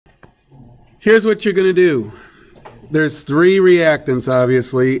Here's what you're going to do. There's 3 reactants,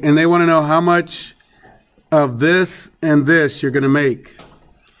 obviously, and they want to know how much of this and this you're going to make.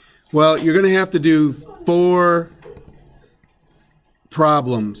 Well, you're going to have to do 4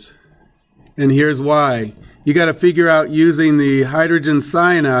 problems, and here's why. You got to figure out, using the hydrogen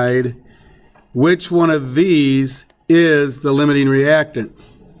cyanide, which one of these is the limiting reactant.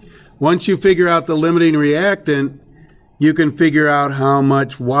 Once you figure out the limiting reactant, you can figure out how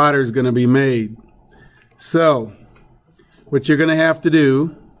much water is going to be made. So, what you're going to have to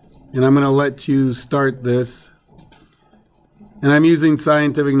do, and I'm going to let you start this, and I'm using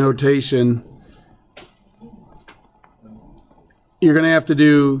scientific notation, you're going to have to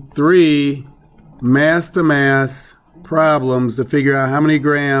do 3 mass-to-mass problems to figure out how many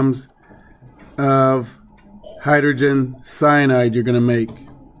grams of hydrogen cyanide you're going to make.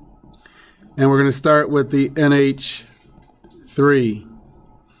 And we're going to start with the NH3.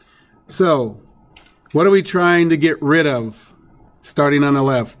 So, what are we trying to get rid of, starting on the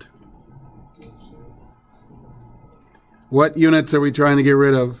left? What units are we trying to get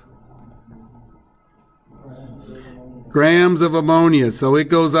rid of? Grams of ammonia, so it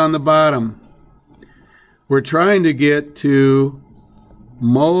goes on the bottom. We're trying to get to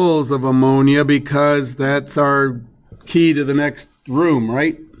moles of ammonia because that's our key to the next room,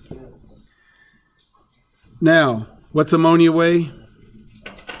 right? Now, what's ammonia weigh?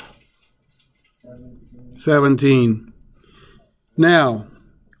 17. Now,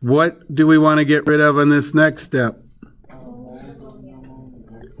 what do we want to get rid of in this next step?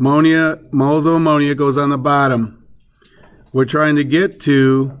 Ammonia, moles of ammonia goes on the bottom. We're trying to get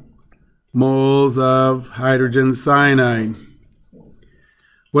to moles of hydrogen cyanide.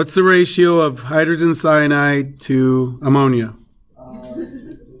 What's the ratio of hydrogen cyanide to ammonia?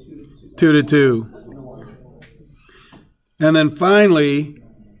 2 to 2. And then finally,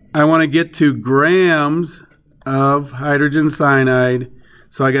 I want to get to grams of hydrogen cyanide,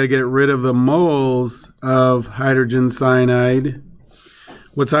 so I got to get rid of the moles of hydrogen cyanide.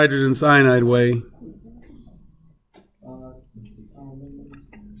 What's hydrogen cyanide weigh?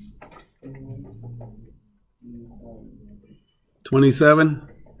 27?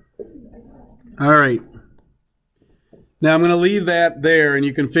 All right. Now I'm going to leave that there, and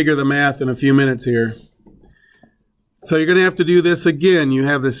you can figure the math in a few minutes here. So you're going to have to do this again. You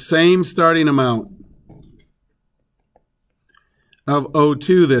have the same starting amount of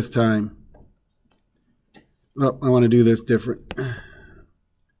O2 this time. Oh, I want to do this different. I'm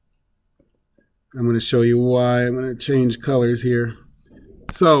going to show you why. I'm going to change colors here.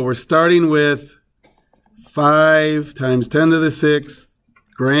 So we're starting with 5 times 10 to the 6th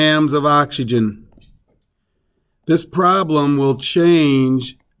grams of oxygen. This problem will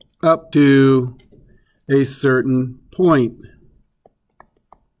change up to a certain point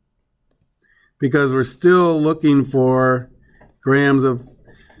because we're still looking for grams of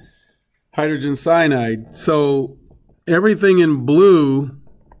hydrogen cyanide. So everything in blue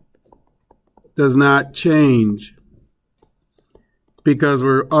does not change because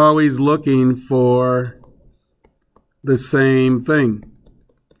we're always looking for the same thing,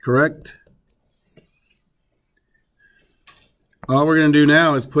 correct? All we're going to do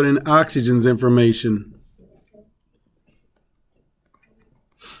now is put in oxygen's information.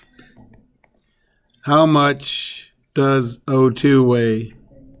 How much does O2 weigh?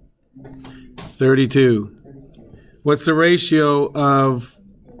 32. What's the ratio of...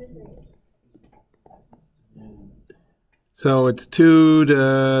 So it's 2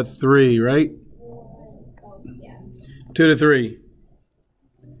 to 3, right? 2 to 3.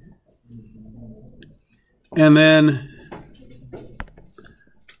 And then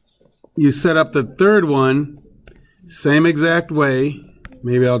you set up the third one, same exact way.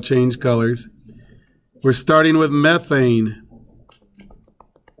 Maybe I'll change colors. We're starting with methane.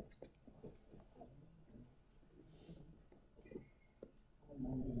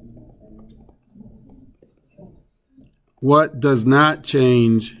 What does not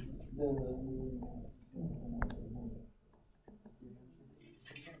change?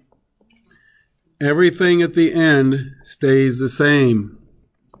 Everything at the end stays the same.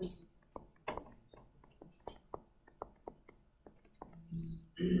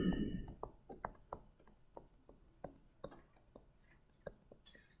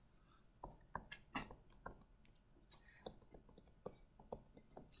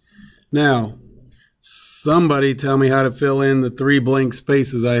 Now, somebody tell me how to fill in the 3 blank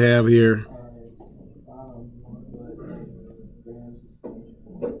spaces I have here.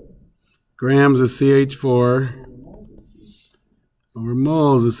 Grams of CH4 or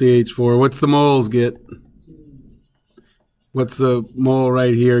moles of CH4. What's the moles get? What's the mole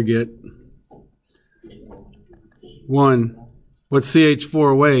right here get? 1. What's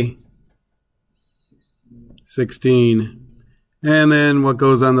CH4 weigh? 16. And then what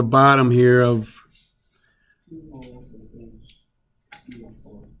goes on the bottom here of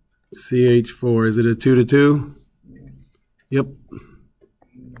CH4? Is it a 2 to 2? Yep.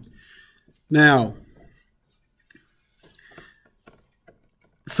 Now,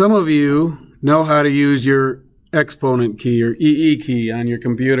 some of you know how to use your exponent key or EE key on your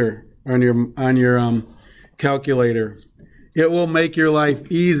computer, on your calculator. It will make your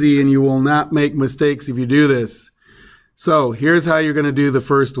life easy and you will not make mistakes if you do this. So here's how you're going to do the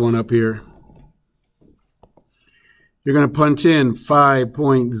first one up here. You're going to punch in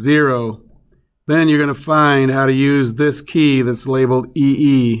 5.0. Then you're going to find how to use this key that's labeled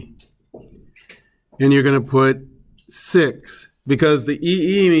EE. And you're going to put 6. Because the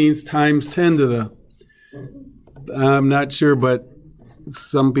EE means times 10 to the, I'm not sure, but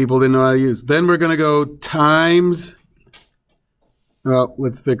some people didn't know how to use. Then we're going to go times, well,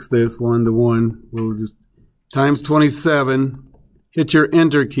 let's fix this 1 to 1. We'll just times 27. Hit your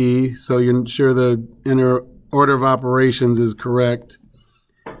enter key so you're sure the inner order of operations is correct.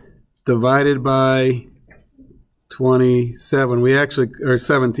 Divided by 27. We actually, or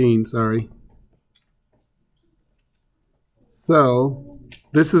 17, sorry. So,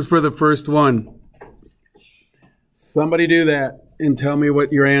 this is for the first one. Somebody do that and tell me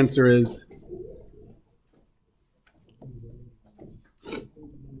what your answer is.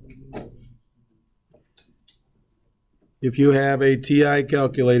 If you have a TI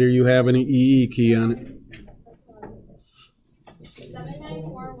calculator, you have an EE key on it.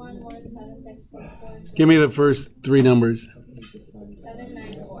 794117644. Give me the first 3 numbers.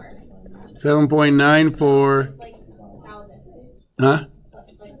 794. 7.94. It's like 1,000. Huh? But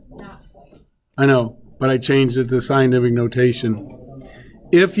like not point. I know, but I changed it to scientific notation.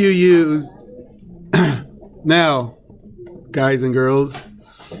 If you used, now, guys and girls,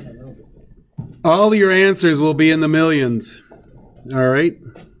 all your answers will be in the millions. All right?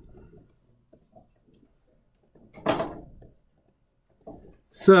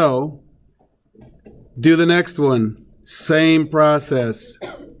 So, do the next one. Same process.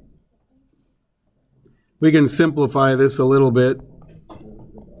 We can simplify this a little bit.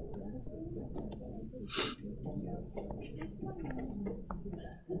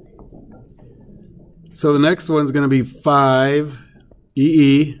 So the next one's going to be 5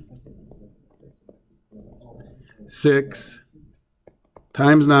 EE 6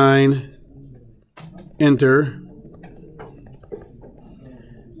 times 9 enter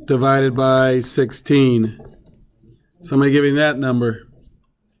divided by 16. Somebody give me that number.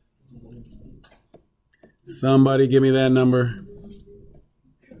 Somebody give me that number.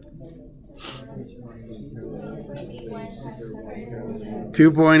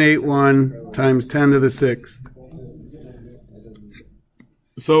 2.81 times 10 to the 6th.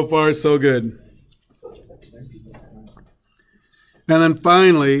 So far, so good. And then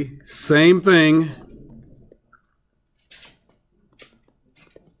finally, same thing.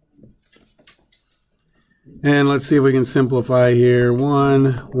 And let's see if we can simplify here.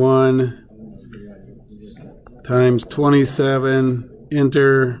 1 times 27,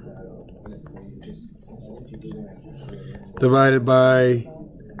 enter, divided by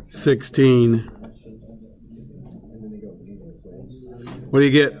 16. What do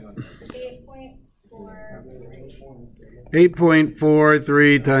you get?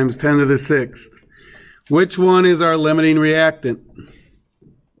 8.43 times 10 to the 6th. Which one is our limiting reactant?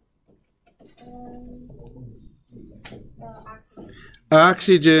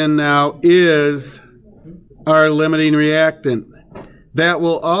 Oxygen now is our limiting reactant. That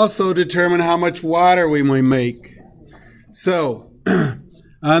will also determine how much water we may make. So,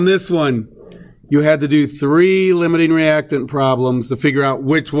 on this one, you had to do 3 limiting reactant problems to figure out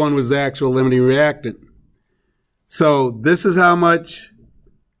which one was the actual limiting reactant. So, this is how much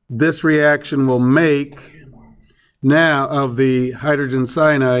this reaction will make now of the hydrogen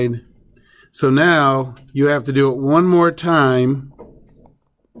cyanide. So now, you have to do it one more time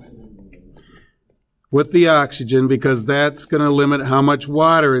with the oxygen, because that's going to limit how much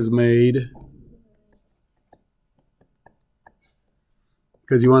water is made.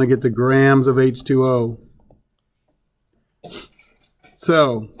 Because you want to get to grams of H2O.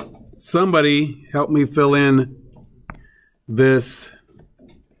 So, somebody help me fill in this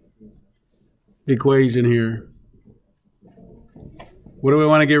equation here. What do we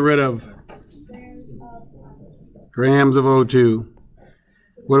want to get rid of? Grams of O2.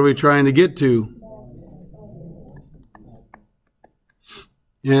 What are we trying to get to?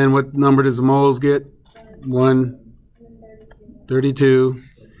 And what number does the moles get? 132.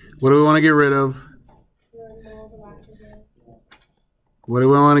 What do we want to get rid of? What do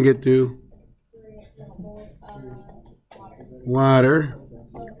we want to get to? 3 moles of water. Water.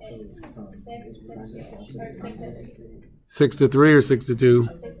 So it's 6 to 3 or 6 to 2?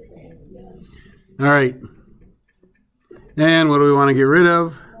 6 to 3. All right. And what do we want to get rid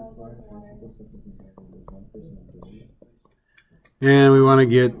of? And we want to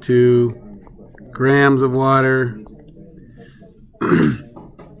get to grams of water.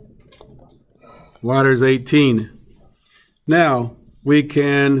 Water's 18. Now, we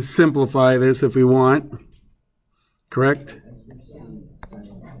can simplify this if we want. Correct?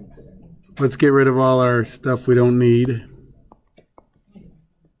 Let's get rid of all our stuff we don't need.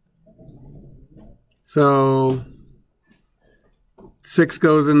 So 6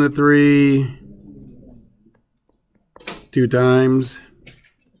 goes into 3 2 times.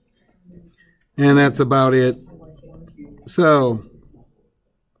 And that's about it. So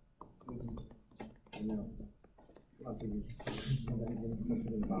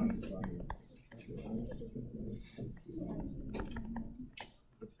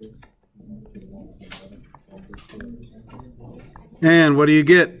and what do you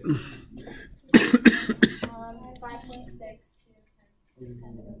get?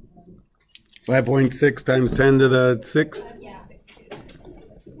 5.6 times 10 to the 6th. Yeah.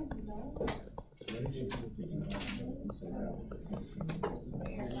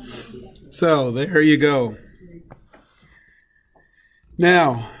 So there you go.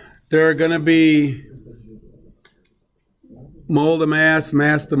 Now, there are going to be mole to mass,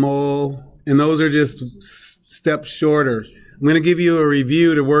 mass to mole, and those are just steps shorter. I'm going to give you a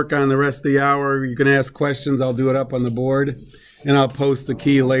review to work on the rest of the hour. You can ask questions. I'll do it up on the board, and I'll post the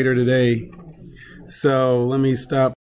key later today. So let me stop